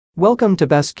Welcome to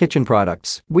Best Kitchen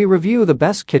Products. We review the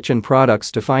best kitchen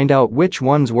products to find out which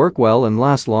ones work well and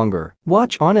last longer.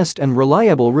 Watch honest and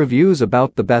reliable reviews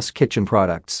about the best kitchen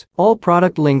products. All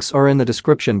product links are in the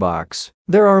description box.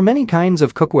 There are many kinds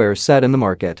of cookware set in the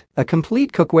market. A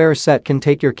complete cookware set can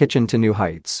take your kitchen to new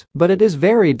heights, but it is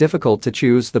very difficult to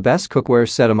choose the best cookware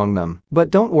set among them.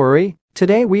 But don't worry.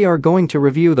 Today we are going to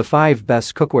review the 5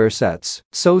 best cookware sets,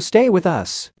 so stay with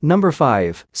us. Number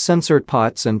 5. Censored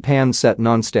Pots and Pan Set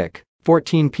Non-Stick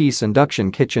 14-piece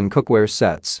Induction Kitchen Cookware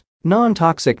Sets.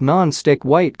 Non-toxic non-stick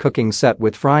white cooking set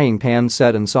with frying pan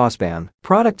set and saucepan.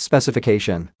 Product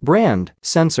specification. Brand,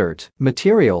 Censored.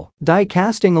 Material, die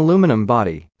casting aluminum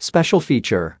body. Special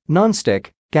feature,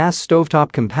 non-stick, gas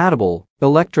stovetop compatible,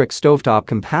 electric stovetop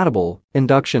compatible,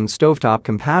 induction stovetop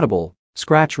compatible,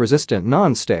 scratch resistant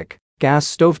non-stick, gas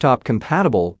stovetop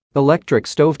compatible, electric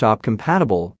stovetop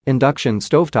compatible, induction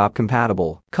stovetop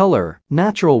compatible. Color,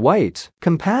 natural white.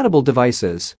 Compatible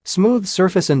devices, smooth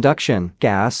surface induction,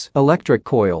 gas, electric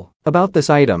coil. About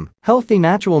this item, healthy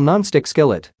natural non-stick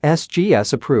skillet,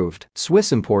 SGS approved,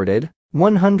 Swiss imported,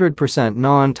 100%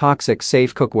 non-toxic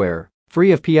safe cookware,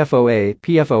 free of PFOA,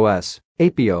 PFOS,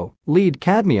 APO, lead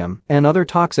cadmium, and other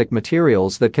toxic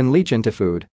materials that can leach into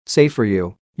food, safe for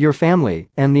you, your family,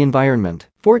 and the environment.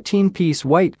 14-piece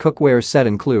white cookware set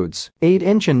includes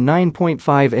 8-inch and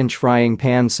 9.5-inch frying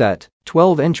pan set,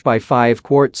 12-inch by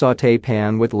 5-quart sauté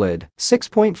pan with lid,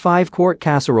 6.5-quart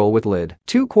casserole with lid,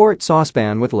 2-quart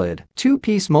saucepan with lid,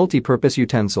 2-piece multi-purpose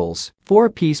utensils,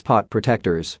 4-piece pot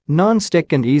protectors,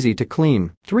 non-stick and easy to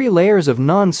clean. 3 layers of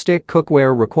non-stick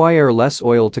cookware require less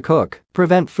oil to cook,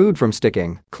 prevent food from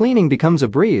sticking. Cleaning becomes a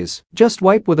breeze. Just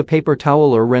wipe with a paper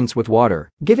towel or rinse with water,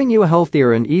 giving you a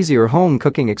healthier and easier home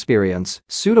cooking experience.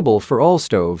 Suitable for all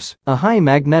stoves. A high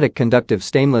magnetic conductive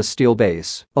stainless steel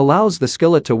base allows the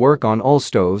skillet to work on all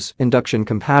stoves. Induction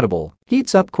compatible.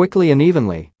 Heats up quickly and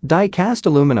evenly. Die-cast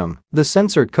aluminum. The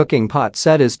censored cooking pot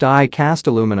set is die-cast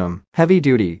aluminum.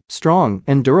 Heavy-duty, strong,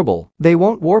 and durable. They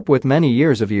won't warp with many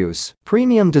years of use.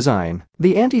 Premium design.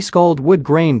 The anti-scald wood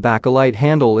grain bakelite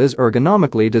handle is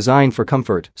ergonomically designed for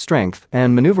comfort, strength,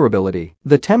 and maneuverability.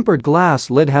 The tempered glass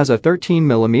lid has a 13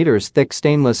 mm thick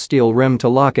stainless steel rim to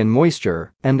lock in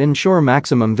moisture and ensure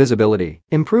maximum visibility.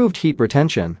 Improved heat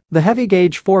retention. The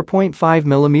heavy-gauge 4.5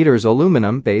 mm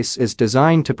aluminum base is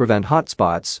designed to prevent hot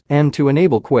spots and to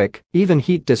enable quick, even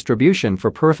heat distribution for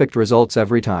perfect results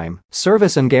every time.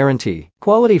 Service and guarantee.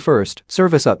 Quality first,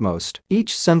 service utmost.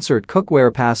 Each censored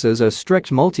cookware passes a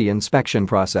strict multi-inspection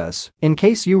process. In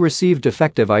case you receive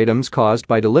defective items caused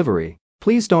by delivery,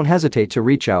 please don't hesitate to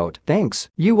reach out. Thanks.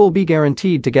 You will be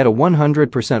guaranteed to get a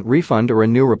 100% refund or a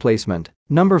new replacement.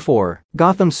 Number 4.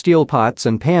 Gotham Steel Pots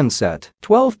and Pan Set.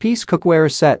 12-piece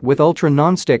cookware set with ultra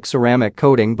non-stick ceramic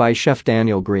coating by Chef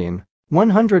Daniel Green.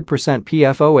 100%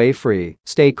 PFOA free,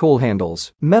 stay cool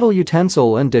handles, metal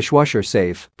utensil and dishwasher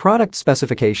safe. Product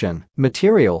specification.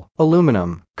 Material,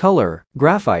 aluminum. Color,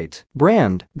 graphite.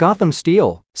 Brand, Gotham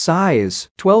Steel. Size,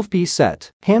 12-piece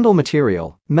set. Handle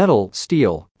material, metal,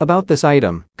 steel. About this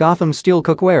item, Gotham Steel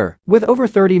cookware. With over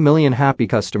 30 million happy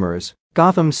customers,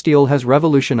 Gotham Steel has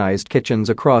revolutionized kitchens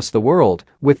across the world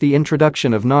with the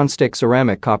introduction of non-stick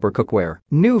ceramic copper cookware.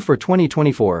 New for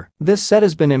 2024, this set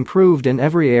has been improved in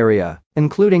every area,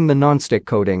 including the non-stick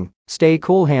coating, stay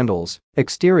cool handles,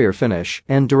 exterior finish,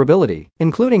 and durability,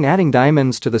 including adding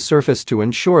diamonds to the surface to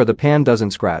ensure the pan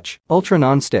doesn't scratch. Ultra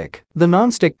non-stick. The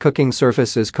non-stick cooking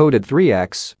surface is coated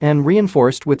 3x and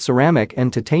reinforced with ceramic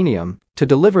and titanium to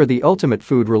deliver the ultimate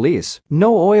food release.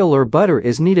 No oil or butter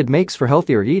is needed, makes for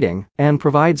healthier eating, and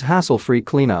provides hassle-free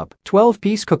cleanup.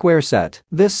 12-piece cookware set.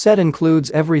 This set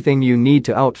includes everything you need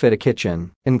to outfit a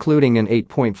kitchen, including an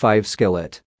 8.5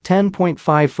 skillet,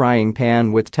 10.5 frying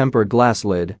pan with tempered glass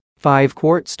lid,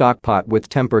 5-quart stock pot with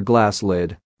tempered glass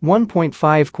lid,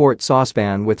 1.5-quart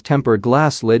saucepan with tempered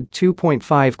glass lid,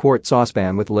 2.5-quart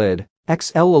saucepan with lid,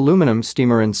 XL aluminum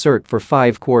steamer insert for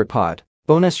 5-quart pot,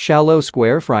 bonus shallow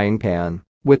square frying pan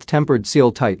with tempered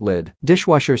seal-tight lid.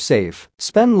 Dishwasher safe.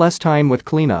 Spend less time with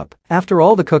cleanup. After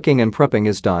all the cooking and prepping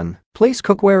is done, place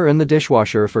cookware in the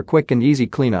dishwasher for quick and easy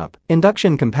cleanup.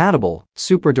 Induction compatible.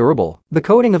 Super durable. The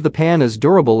coating of the pan is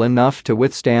durable enough to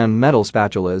withstand metal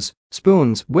spatulas,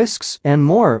 spoons, whisks, and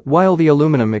more, while the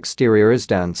aluminum exterior is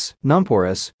dense,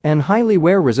 non-porous, and highly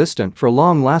wear-resistant for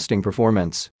long-lasting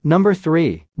performance. Number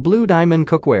 3. Blue Diamond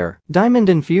Cookware.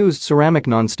 Diamond-infused ceramic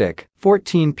non-stick.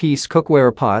 14-piece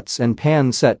cookware pots and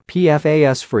pan set,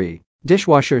 PFAS-free.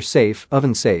 Dishwasher safe,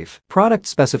 oven safe. Product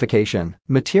specification.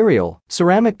 Material,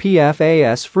 ceramic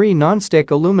PFAS-free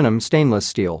non-stick aluminum stainless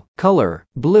steel. Color,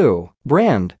 blue.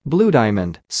 Brand, Blue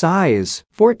Diamond. Size,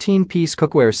 14-piece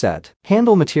cookware set.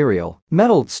 Handle material,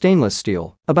 metal stainless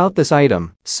steel. About this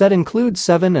item, set includes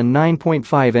 7 and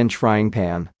 9.5-inch frying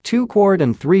pan, 2-quart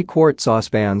and 3-quart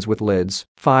saucepans with lids,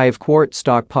 5-quart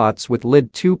stock pots with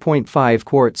lid,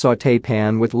 2.5-quart sauté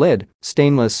pan with lid,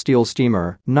 stainless steel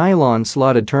steamer, nylon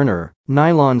slotted turner,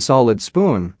 nylon solid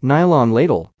spoon, nylon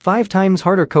ladle, 5 times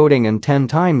harder coating and 10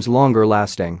 times longer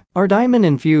lasting. Our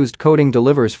diamond-infused coating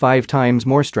delivers 5 times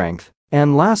more strength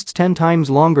and lasts 10 times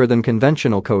longer than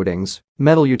conventional coatings.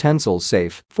 Metal utensils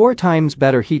safe, 4 times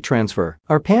better heat transfer.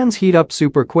 Our pans heat up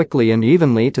super quickly and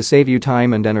evenly to save you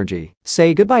time and energy.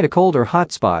 Say goodbye to cold or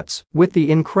hot spots with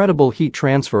the incredible heat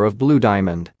transfer of Blue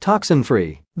Diamond.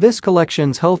 Toxin-free. This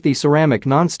collection's healthy ceramic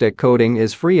nonstick coating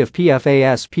is free of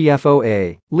PFAS,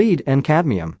 PFOA, lead, and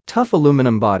cadmium. Tough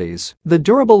aluminum bodies. The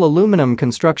durable aluminum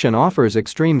construction offers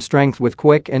extreme strength with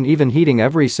quick and even heating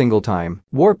every single time.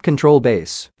 Warp control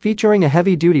base. Featuring a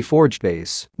heavy-duty forged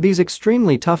base, these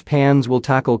extremely tough pans will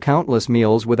tackle countless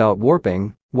meals without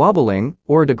warping, wobbling,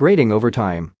 or degrading over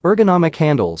time. Ergonomic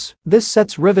handles. This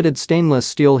set's riveted stainless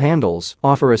steel handles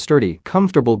offer a sturdy,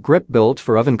 comfortable grip built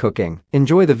for oven cooking.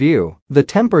 Enjoy the view. The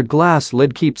tempered glass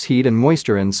lid keeps heat and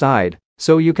moisture inside,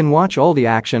 so you can watch all the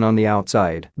action on the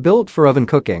outside. Built for oven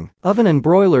cooking. Oven and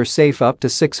broiler safe up to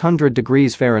 600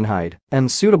 degrees Fahrenheit and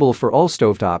suitable for all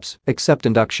stovetops except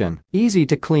induction. Easy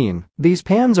to clean. These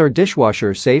pans are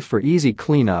dishwasher safe for easy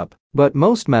cleanup, but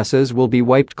most messes will be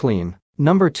wiped clean.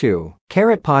 Number 2.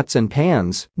 Carrot pots and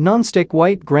pans. Non-stick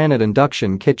white granite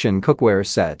induction kitchen cookware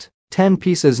set. 10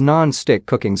 pieces non-stick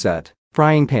cooking set.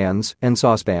 Frying pans and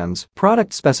saucepans.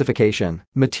 Product specification.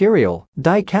 Material,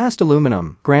 die-cast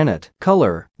aluminum, granite.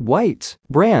 Color, white.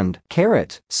 Brand,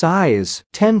 Carrot. Size,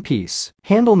 10-piece.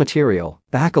 Handle material,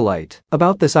 bakelite.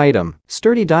 About this item,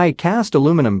 sturdy die-cast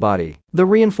aluminum body. The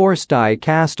reinforced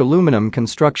die-cast aluminum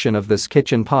construction of this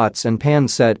kitchen pots and pan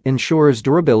set ensures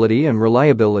durability and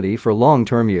reliability for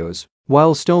long-term use,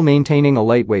 while still maintaining a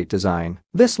lightweight design.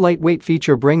 This lightweight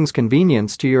feature brings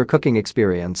convenience to your cooking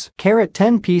experience. Carrot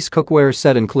 10-piece cookware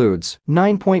set includes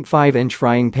 9.5-inch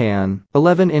frying pan,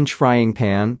 11-inch frying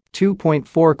pan,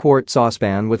 2.4-quart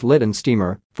saucepan with lid and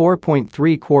steamer,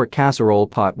 4.3-quart casserole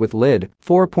pot with lid,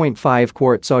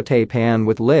 4.5-quart sauté pan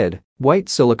with lid, white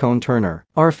silicone turner.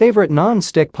 Our favorite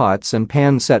non-stick pots and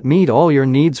pan set meet all your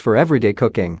needs for everyday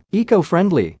cooking.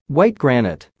 Eco-friendly, white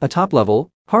granite, a top-level,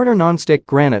 harder non-stick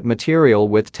granite material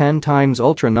with 10 times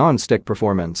ultra non-stick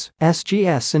performance.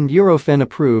 SGS and Eurofin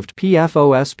approved,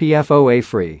 PFOS, PFOA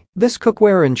free. This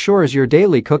cookware ensures your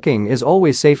daily cooking is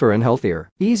always safer and healthier.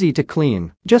 Easy to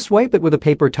clean. Just wipe it with a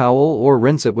paper towel or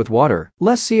rinse it with water.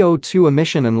 Less CO2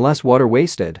 emission and less water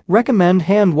wasted. Recommend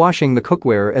hand washing the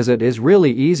cookware as it is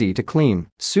really easy to clean.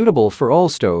 Suitable for all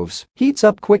stoves. Heats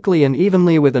up quickly and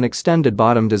evenly with an extended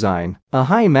bottom design. A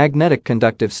high magnetic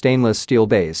conductive stainless steel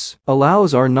base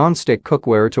allows our non-stick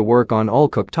cookware to work on all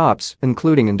cooktops,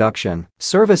 including induction.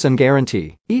 Service and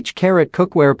guarantee. Each Carrot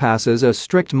cookware passes a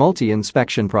strict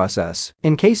multi-inspection process.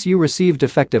 In case you receive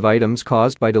defective items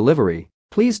caused by delivery,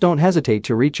 please don't hesitate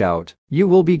to reach out. You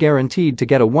will be guaranteed to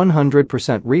get a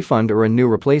 100% refund or a new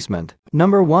replacement.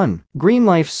 Number 1.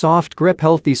 Greenlife Soft Grip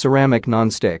Healthy Ceramic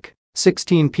Non-Stick.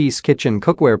 16-piece kitchen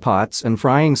cookware pots and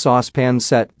frying saucepan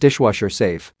set, dishwasher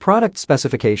safe. Product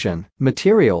specification.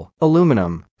 Material,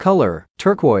 aluminum. Color,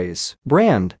 turquoise.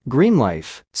 Brand,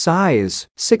 Greenlife. Size,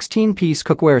 16-piece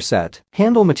cookware set.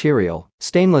 Handle material,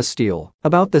 stainless steel.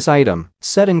 About this item,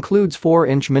 set includes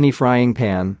 4-inch mini frying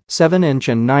pan, 7-inch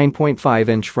and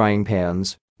 9.5-inch frying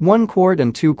pans, 1-quart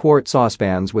and 2-quart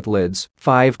saucepans with lids,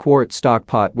 5-quart stock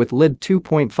pot with lid,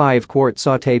 2.5-quart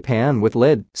sauté pan with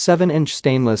lid, 7-inch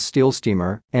stainless steel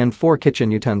steamer, and 4 kitchen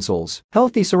utensils.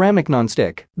 Healthy ceramic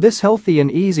nonstick. This healthy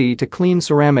and easy to clean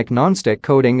ceramic nonstick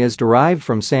coating is derived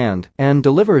from sand and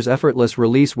delivers effortless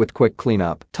release with quick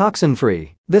cleanup.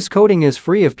 Toxin-free. This coating is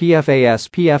free of PFAS,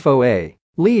 PFOA,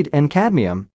 lead, and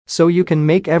cadmium, so you can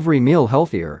make every meal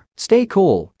healthier. Stay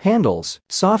cool. Handles.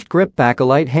 Soft grip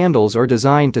bakelite handles are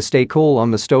designed to stay cool on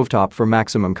the stovetop for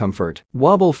maximum comfort.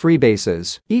 Wobble-free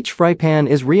bases. Each fry pan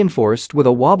is reinforced with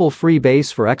a wobble-free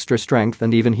base for extra strength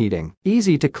and even heating.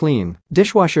 Easy to clean.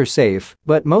 Dishwasher safe,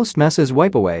 but most messes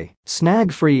wipe away.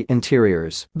 Snag-free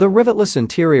interiors. The rivetless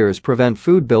interiors prevent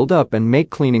food buildup and make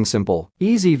cleaning simple.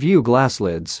 Easy view glass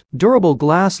lids. Durable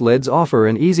glass lids offer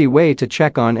an easy way to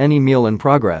check on any meal in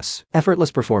progress.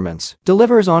 Effortless performance.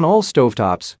 Delivers on all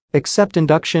stovetops, except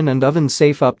induction and oven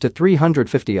safe up to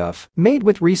 350 F. Made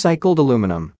with recycled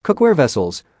aluminum. Cookware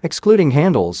vessels, excluding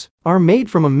handles, are made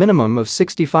from a minimum of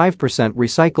 65%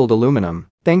 recycled aluminum.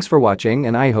 Thanks for watching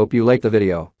and I hope you liked the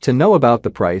video. To know about the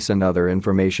price and other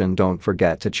information, don't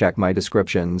forget to check my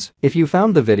descriptions. If you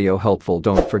found the video helpful,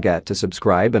 don't forget to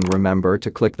subscribe and remember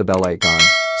to click the bell icon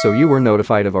so you were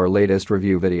notified of our latest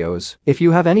review videos. If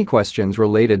you have any questions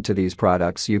related to these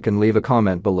products, you can leave a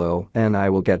comment below and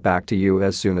I will get back to you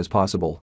as soon as possible.